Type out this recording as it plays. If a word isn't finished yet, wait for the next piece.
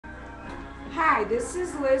Hi, this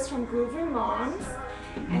is Liz from Groovy Moms,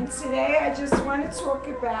 and today I just want to talk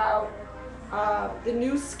about the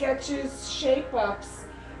new Skechers shape-ups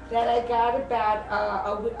that I got about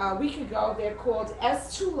a week ago. They're called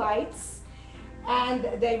S2Lites, and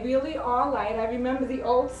they really are light. I remember the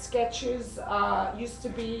old Skechers used to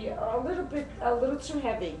be a little too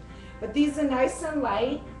heavy, but these are nice and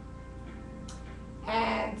light.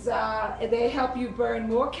 And they help you burn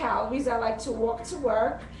more calories. I like to walk to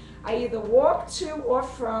work. I either walk to or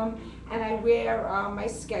from, and I wear my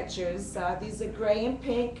Skechers. These are gray and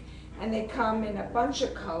pink, and they come in a bunch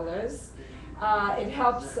of colors.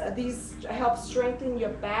 These help strengthen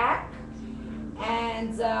your back,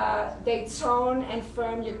 and they tone and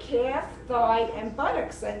firm your calf, thigh, and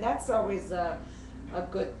buttocks, and that's always a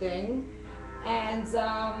good thing. And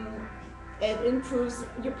it improves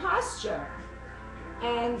your posture.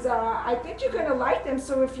 And I think you're going to like them.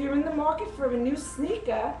 So if you're in the market for a new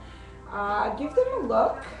sneaker, give them a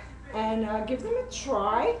look and give them a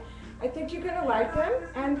try. I think you're going to like them,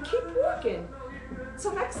 and keep walking.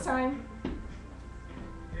 Till next time.